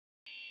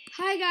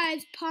Hi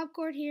guys,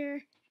 Popcorn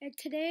here, and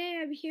today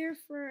I'm here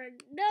for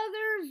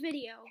another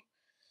video.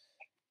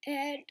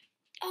 And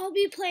I'll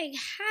be playing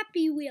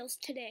Happy Wheels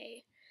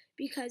today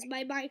because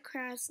my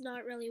Minecraft's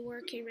not really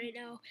working right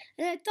now,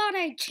 and I thought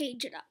I'd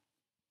change it up.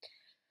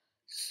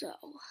 So,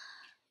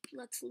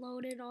 let's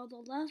load in all the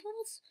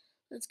levels.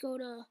 Let's go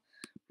to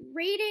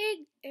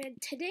rating,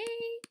 and today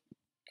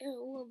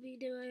we'll be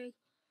doing,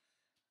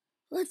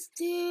 let's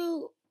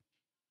do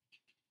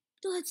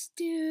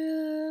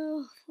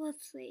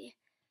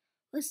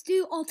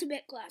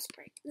Ultimate Glass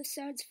Break. This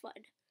sounds fun.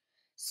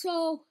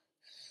 So,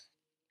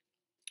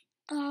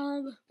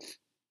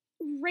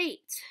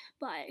 rate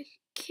by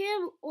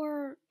Kim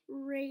or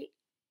rate,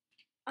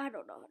 I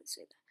don't know how to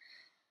say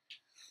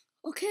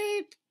that.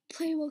 Okay,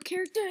 playable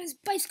character is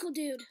Bicycle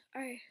Dude.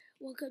 Alright,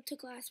 welcome to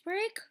Glass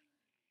Break.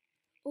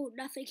 Oh,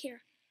 nothing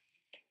here.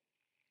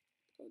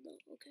 Oh no,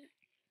 okay.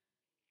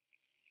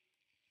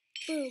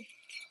 Boom.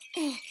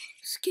 Oh,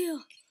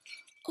 skill.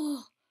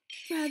 Oh,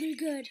 rather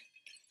good.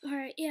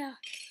 Alright, yeah.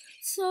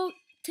 So,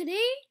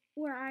 today,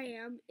 where I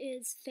am,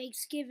 is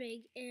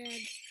Thanksgiving,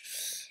 and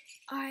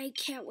I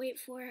can't wait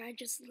for it. I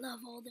just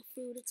love all the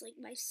food. It's like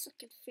my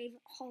second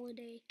favorite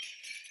holiday.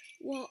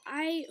 Well,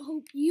 I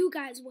hope you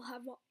guys will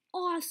have an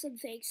awesome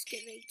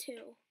Thanksgiving,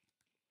 too.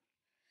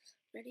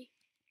 Ready?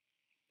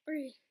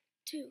 3,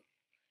 2.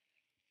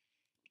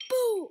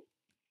 Boom!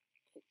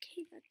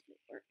 Okay, that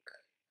didn't work.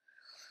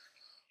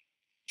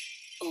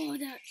 Oh,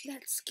 that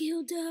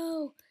skill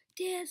dough.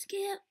 Damn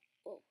skill.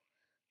 Oh.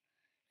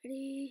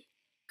 Ready?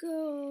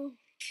 Go.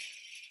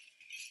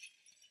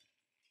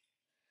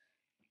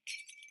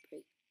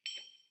 Break.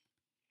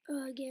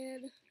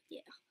 Again.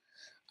 Yeah.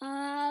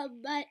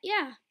 But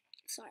yeah.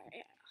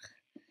 Sorry.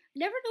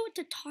 Never know what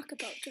to talk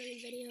about during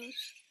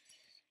videos.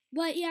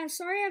 But yeah,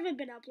 sorry I haven't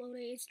been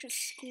uploading. It's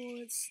just school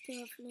and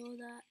stuff and all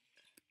that.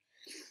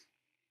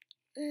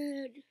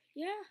 And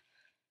yeah,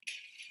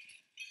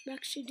 I'm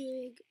actually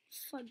doing a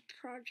fun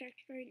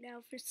project right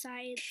now for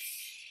science.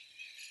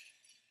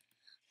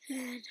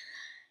 And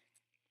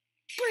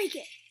break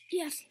it.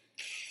 Yes.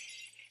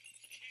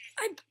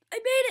 I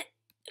made it.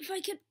 If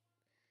I could.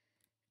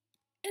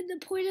 And the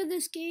point of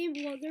this game,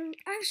 well,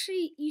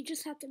 you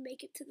just have to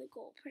make it to the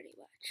goal pretty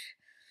much.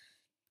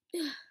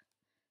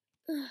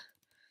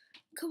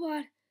 Come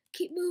on,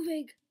 keep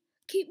moving.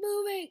 Keep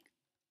moving.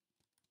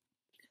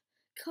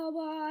 Come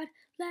on,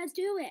 let's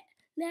do it.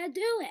 Let's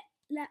do it.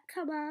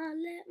 Come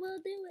on, we'll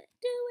do it.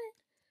 Do it.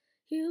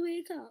 Here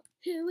we go.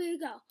 Here we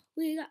go.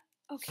 We got.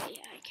 Okay,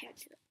 yeah, I can't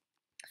do it.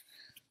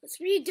 Let's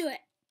redo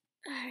it.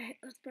 Alright,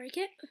 let's break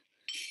it.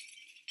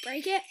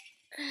 Break it.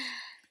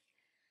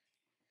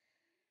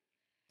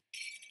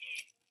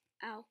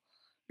 Ow.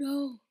 No.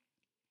 Oh,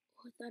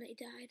 I thought I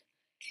died.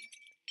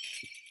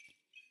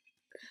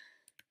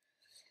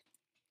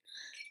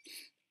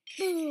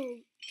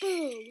 Boom.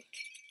 Boom.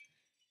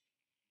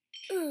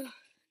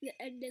 The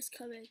end is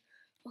coming.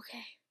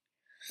 Okay.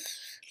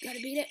 Gotta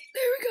beat it.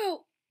 There we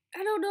go.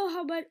 I don't know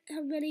how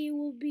many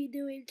we'll be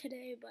doing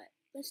today, but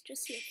let's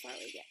just see how far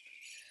we get.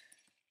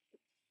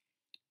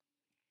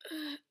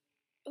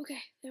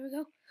 Okay, there we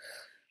go.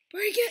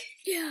 Break it.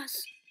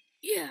 Yes.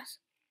 Yes.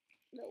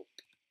 Nope.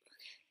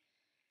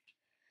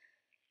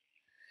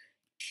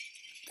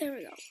 Okay. There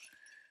we go.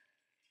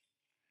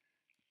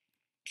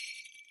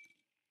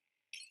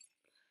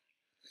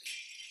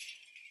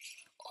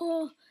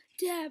 Oh,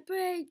 that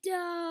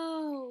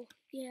breakdown.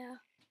 Yeah.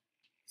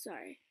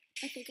 Sorry.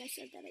 I think I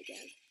said that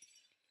again.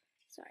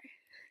 Sorry.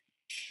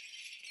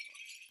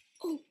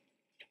 Oh.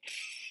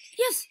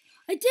 Yes,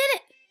 I did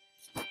it.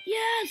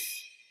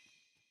 Yes.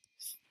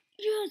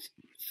 Yes.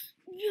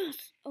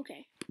 Yes.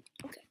 Okay.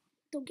 Okay.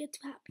 Don't get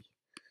too happy.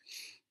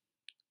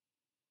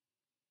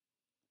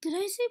 Did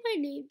I say my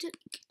name?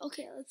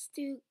 Okay, let's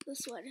do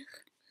this one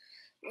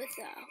with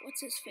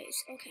what's his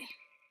face? Okay.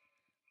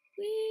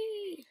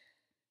 Whee.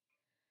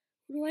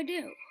 What do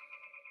I do?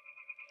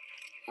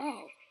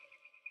 Oh.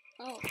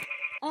 Oh.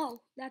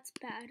 Oh, that's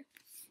bad.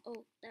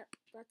 Oh,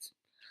 that's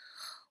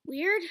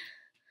weird.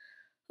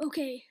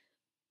 Okay.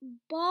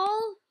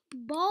 Ball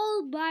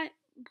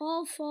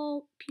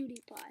fall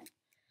PewDiePie.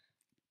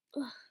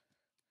 Ugh.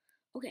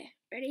 Okay,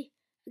 ready?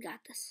 I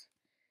got this.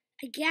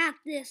 I got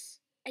this.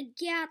 I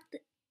got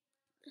this.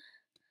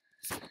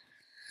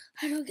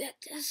 I don't get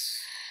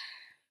this.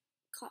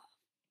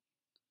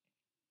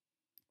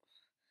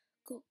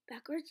 Go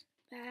backwards,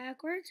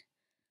 backwards,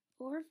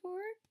 or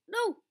forward.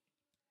 No!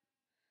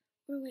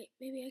 Or wait,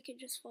 maybe I can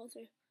just fall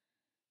through.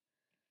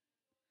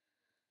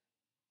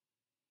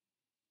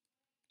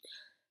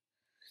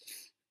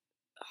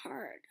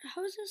 Hard.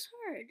 How is this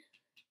hard?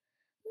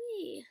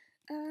 Wee.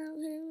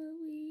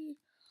 Wee.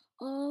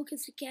 Oh,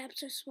 because the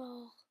gaps are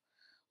small.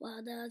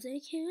 Well, does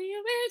it kill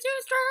you? Makes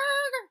you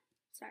stronger.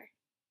 Sorry.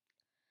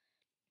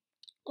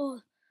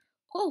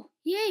 Oh,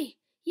 yay,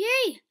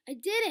 yay! I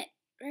did it,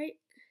 right?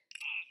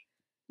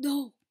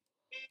 No,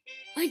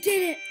 I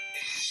did it.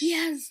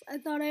 Yes, I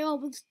thought I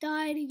almost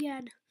died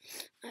again.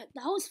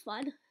 That was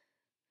fun.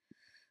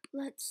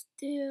 Let's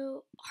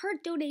do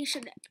heart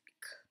donation epic.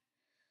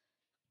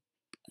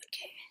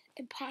 Okay,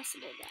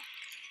 impossible now.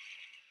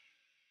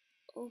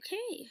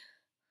 Okay.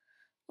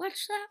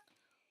 Watch that.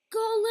 Go,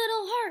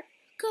 little heart.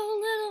 Go,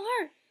 little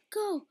heart.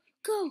 Go,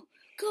 go,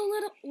 go,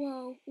 little.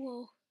 Whoa,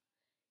 whoa.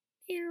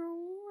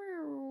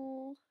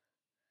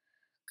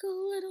 Go,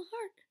 little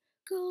heart.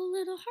 Go,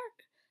 little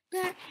heart.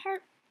 That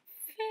heart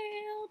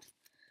failed.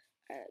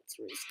 Alright, let's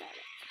restart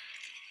it.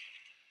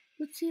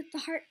 Let's see if the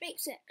heart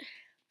makes it.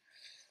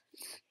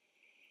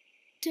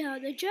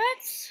 Down the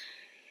jets.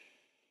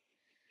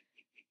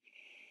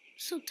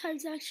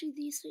 Sometimes actually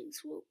these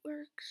things won't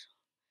work.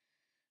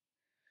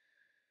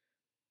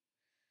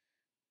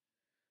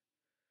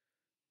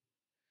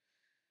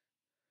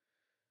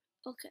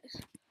 Okay,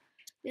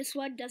 this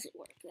one doesn't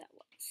work that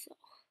one, so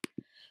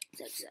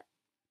that's it.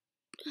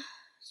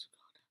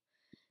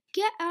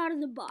 Get out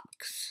of the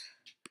box.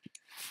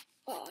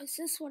 Oh, is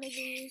this one of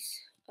these?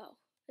 Oh,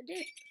 I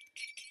did.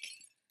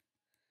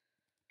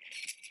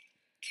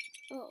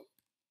 Oh,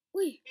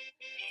 wait,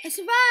 I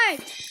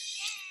survived!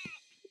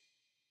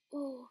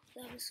 Oh,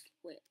 that was,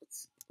 wait,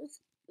 let's, wait,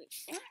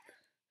 what?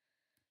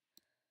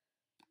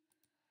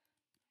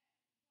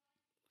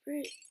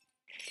 Wait.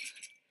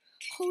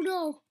 Oh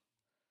no.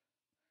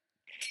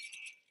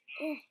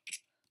 Oh,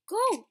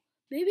 go!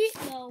 Maybe?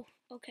 No.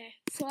 Okay,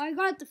 so I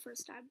got it the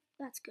first time.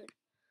 That's good.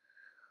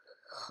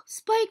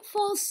 Spike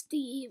Falls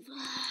Steve.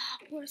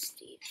 Poor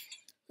Steve.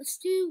 Let's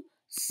do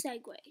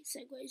Segway.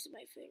 Segway is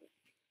my favorite.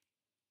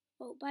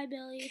 Oh, bye,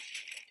 Billy.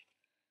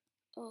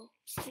 Oh,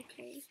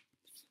 okay.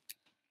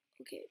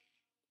 Okay.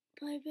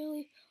 Bye,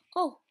 Billy.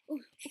 Oh,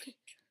 okay.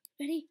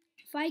 Ready?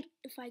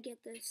 If I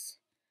get this.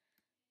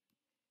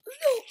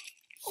 No!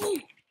 Oh!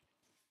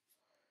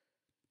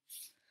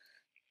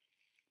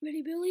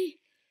 Ready, Billy?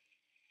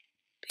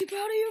 Be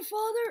proud of your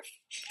father.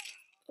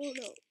 Oh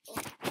no.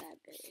 Oh, bad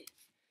Billy.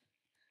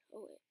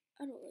 Oh wait,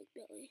 I don't like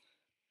Billy.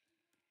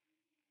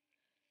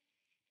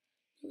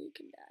 Billy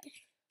can die.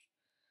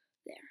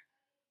 There.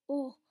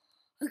 Oh,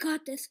 I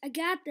got this. I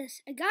got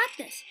this. I got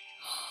this.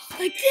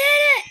 I did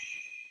it!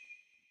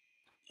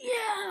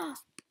 Yeah!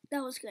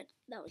 That was good.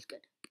 That was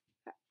good.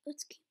 Right,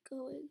 let's keep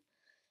going.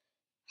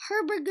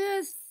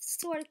 Herbergus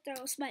sword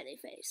throw smiley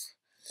face.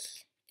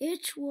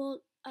 Itch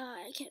will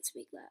I can't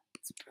speak that.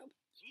 It's probably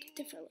a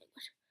different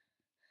language.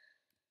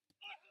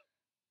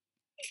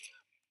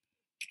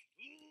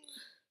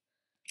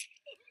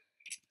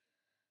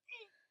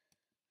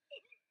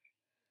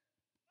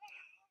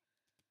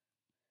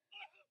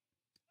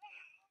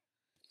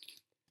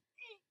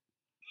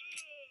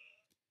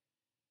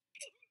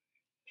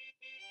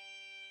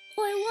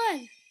 Oh, I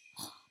won!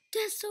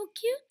 That's so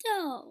cute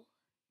though.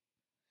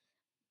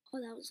 Oh,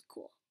 that was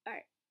cool.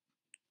 Alright.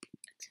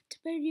 To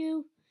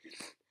menu.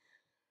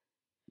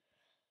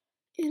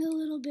 In a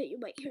little bit you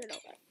might hear it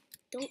all that.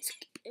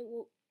 It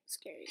won't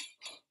scare you.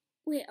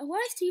 Wait, I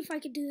want to see if I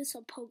can do this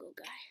on Pogo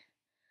Guy.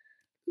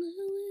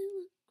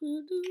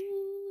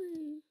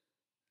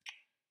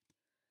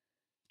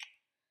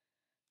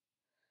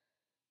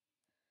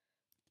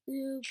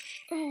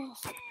 Oh,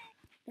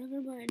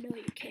 never mind. No,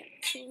 you can't.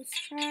 So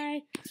let's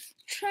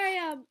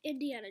try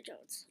Indiana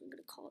Jones. I'm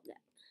gonna call it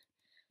that.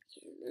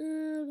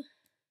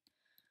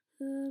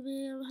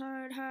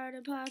 Okay, hard,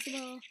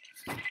 impossible.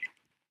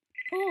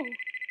 Oh,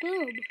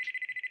 boom.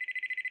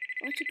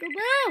 Watch it go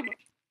boom.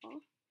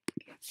 Oh,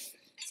 okay.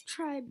 Let's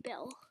try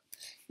Bill.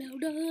 Bill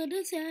down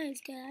the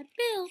size got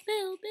Bill.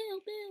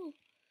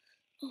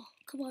 Oh,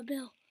 come on,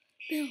 Bill.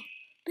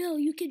 Bill,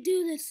 you can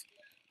do this.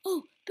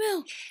 Oh,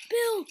 Bill.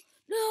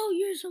 No,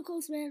 you're so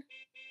close, man.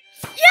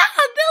 Yeah,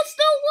 Bill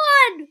still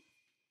won.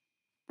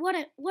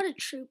 What a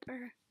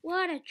trooper.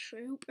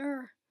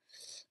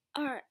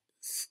 Alright,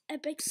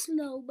 epic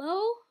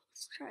slow-mo.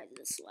 Let's try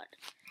this one.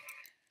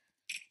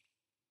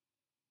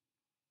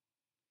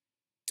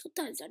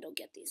 Sometimes I don't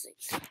get these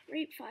things.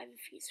 Rate 5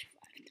 if you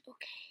survived.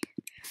 Okay.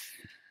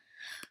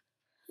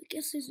 I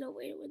guess there's no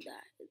way to win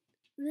that.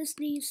 This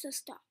needs to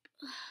stop.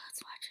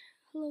 Let's watch.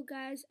 Hello,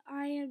 guys.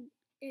 I am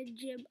in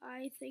gym.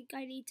 I think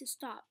I need to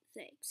stop.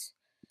 Thanks.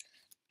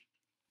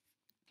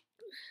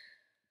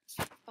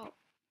 Oh.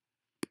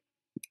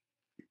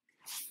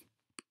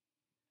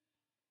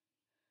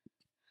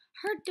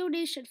 Heart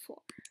donation for.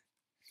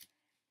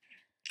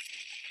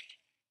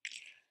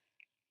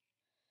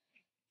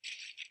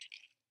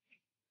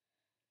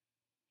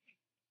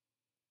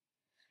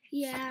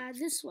 Yeah,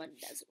 this one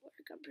doesn't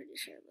work. I'm pretty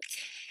sure.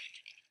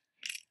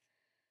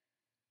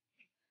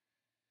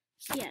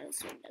 Yeah,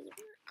 this one doesn't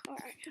work.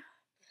 Alright.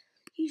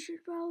 You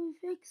should probably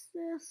fix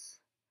this.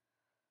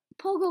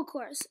 Pogo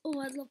course. Oh,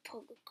 I love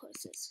pogo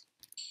courses.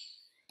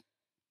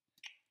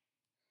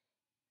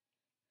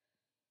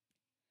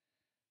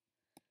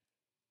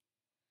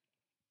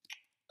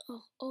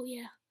 Oh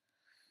yeah.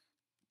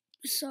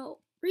 So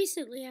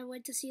recently I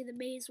went to see The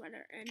Maze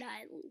Runner and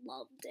I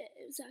loved it.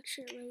 It was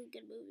actually a really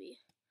good movie.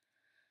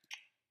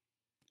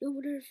 I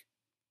wonder if,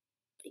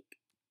 like,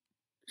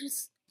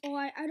 just, oh,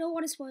 I don't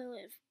want to spoil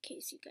it in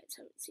case you guys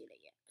haven't seen it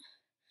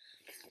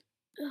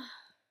yet.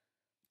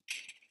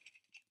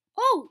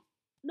 Oh,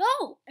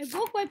 no, I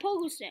broke my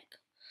pogo stick.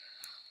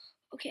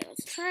 Okay,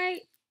 let's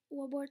try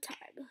one more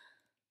time.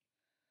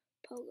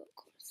 pogo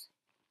course.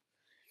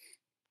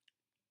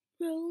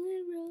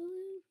 Rolling,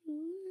 rolling,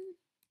 rolling,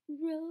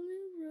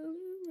 rolling,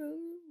 rolling,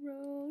 rolling,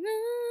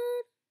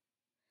 rolling.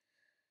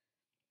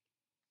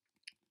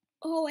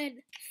 Oh,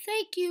 and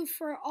thank you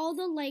for all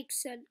the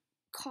likes and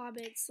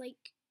comments. Like,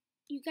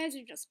 you guys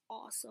are just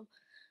awesome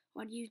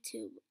on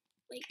YouTube.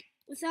 Like,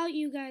 without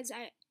you guys,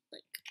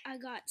 I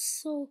got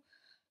so.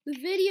 The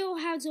video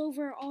has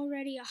over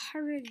already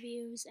 100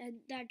 views,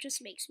 and that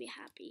just makes me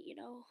happy, you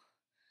know.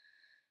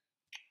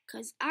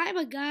 Cause I'm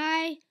a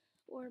guy,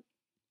 or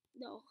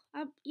no,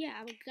 I'm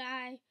a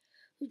guy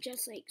who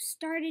just like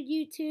started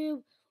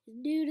YouTube, was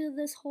new to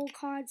this whole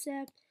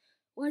concept,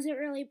 wasn't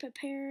really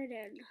prepared,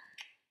 and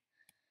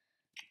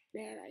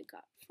then I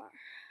got far.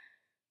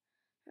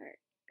 Alright.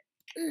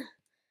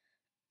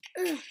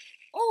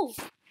 Oh!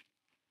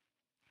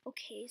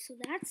 Okay, so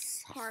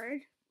that's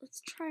hard.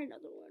 Let's try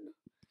another one.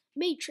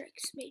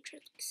 Matrix.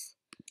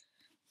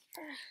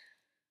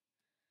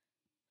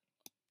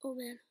 Oh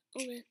man.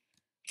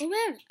 Oh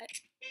man!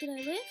 Did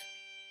I live?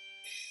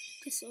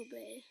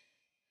 Disobey.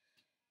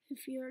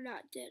 If you're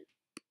not dead.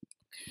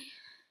 Okay.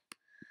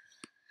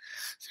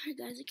 Sorry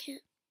guys, I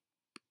can't.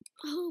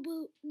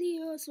 Hobo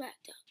Neo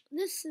Smackdown.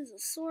 This is a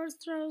sword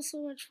throw,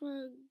 so much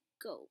fun.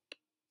 Goop.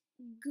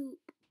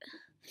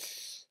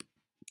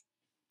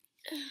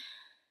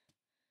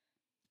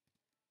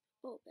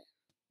 Oh man.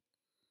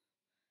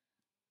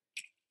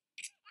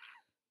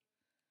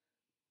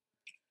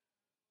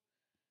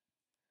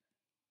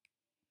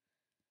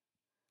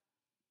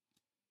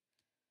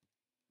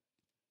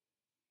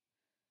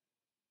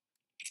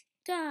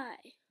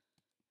 Die.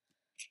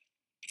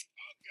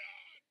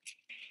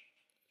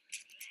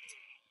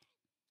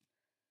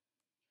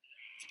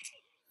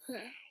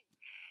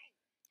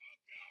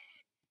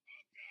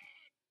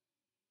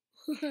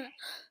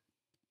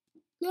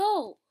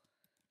 No.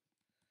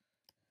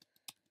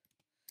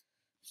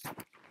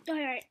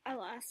 Alright, I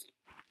lost.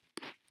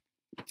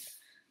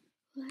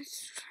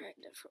 Let's try a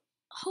different.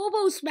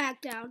 Hobo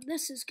Smackdown.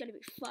 This is gonna be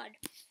fun.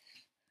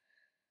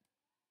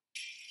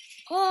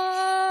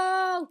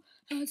 Oh!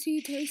 As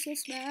he takes a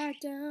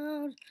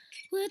smackdown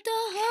with the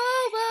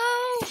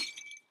hobo.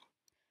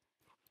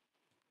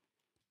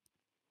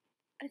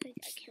 I think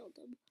I killed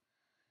him.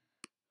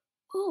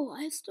 Oh,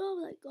 I still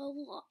have like a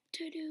lot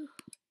to do.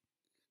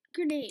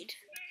 Grenade.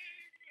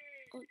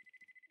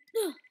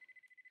 Oh.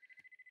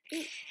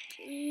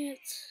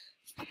 It's.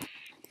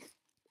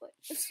 Wait,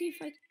 let's see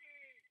if I.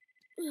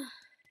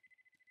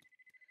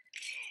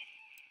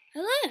 I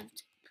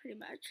lived, pretty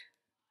much.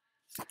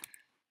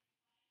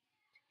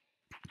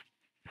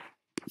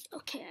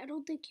 Okay, I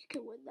don't think you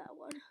can win that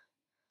one.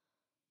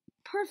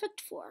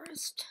 Perfect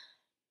forest.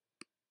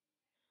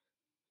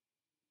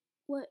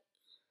 What?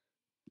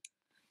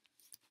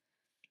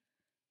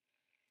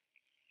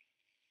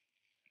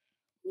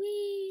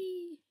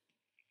 Wee.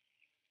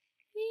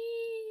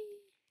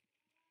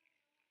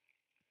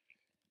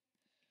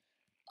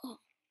 Oh,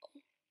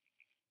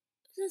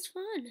 this is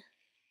fun.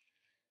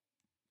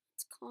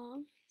 It's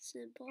calm,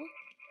 simple.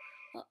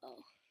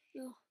 Uh-oh.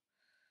 No.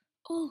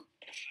 Oh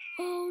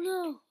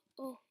no.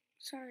 Oh,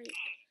 sorry.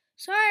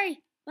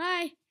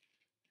 Bye.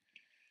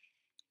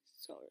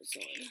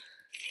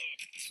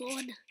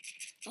 Son.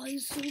 I'm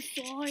so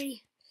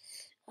sorry.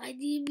 I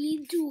didn't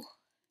mean to.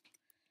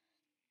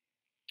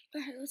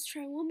 Alright, let's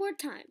try one more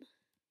time.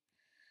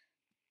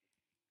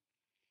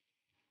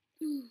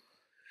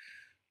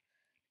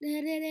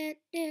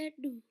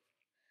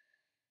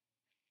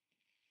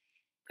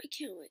 I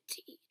can't wait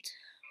to eat.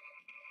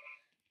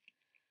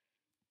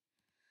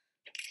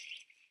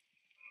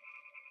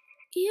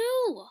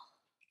 Ew!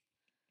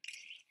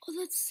 Oh,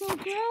 that's so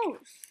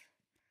gross.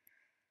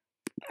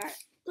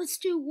 Alright, let's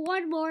do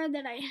one more and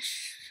then I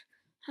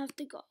have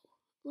to go.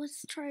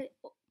 Let's try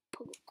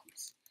pogo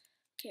course.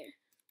 Okay.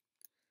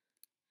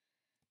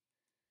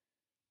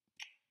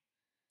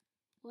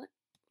 What?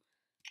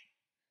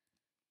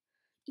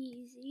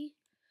 Easy.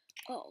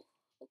 Oh,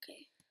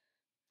 okay.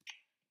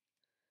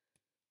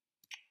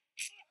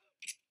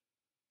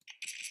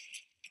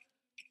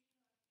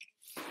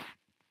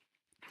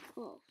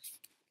 Oh,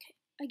 okay.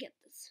 I get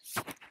this.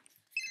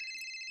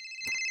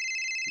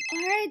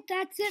 Alright,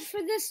 that's it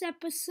for this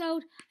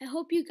episode. I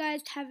hope you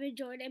guys have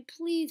enjoyed, and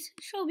please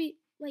show me,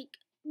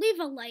 leave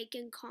a like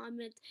and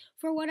comment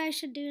for what I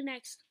should do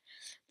next.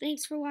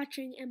 Thanks for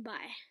watching, and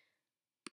bye.